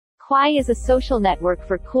Kwai is a social network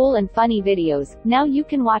for cool and funny videos. Now you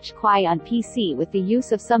can watch Kwai on PC with the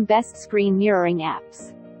use of some best screen mirroring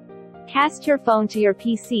apps. Cast your phone to your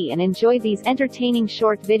PC and enjoy these entertaining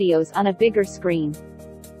short videos on a bigger screen.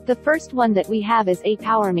 The first one that we have is a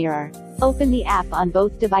power mirror. Open the app on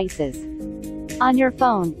both devices. On your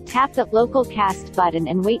phone, tap the local cast button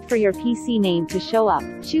and wait for your PC name to show up.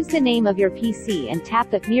 Choose the name of your PC and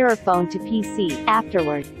tap the mirror phone to PC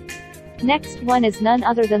afterward. Next one is none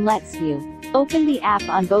other than Let's View. Open the app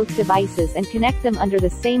on both devices and connect them under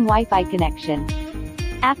the same Wi-Fi connection.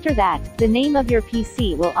 After that, the name of your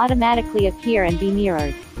PC will automatically appear and be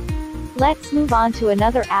mirrored. Let's move on to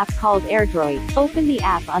another app called AirDroid. Open the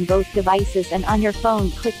app on both devices and on your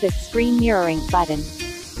phone click the screen mirroring button.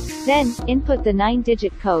 Then, input the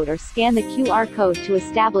 9-digit code or scan the QR code to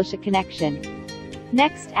establish a connection.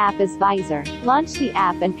 Next app is Visor. Launch the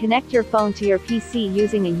app and connect your phone to your PC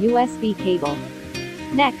using a USB cable.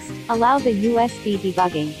 Next, allow the USB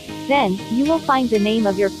debugging. Then, you will find the name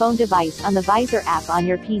of your phone device on the Visor app on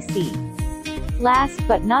your PC. Last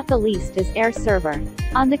but not the least is Air Server.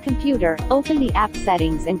 On the computer, open the app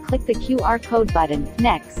settings and click the QR code button.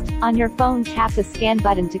 Next, on your phone tap the scan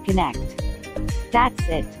button to connect. That's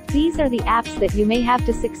it. These are the apps that you may have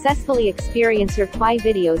to successfully experience your Kwai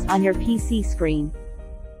videos on your PC screen.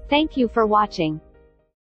 Thank you for watching.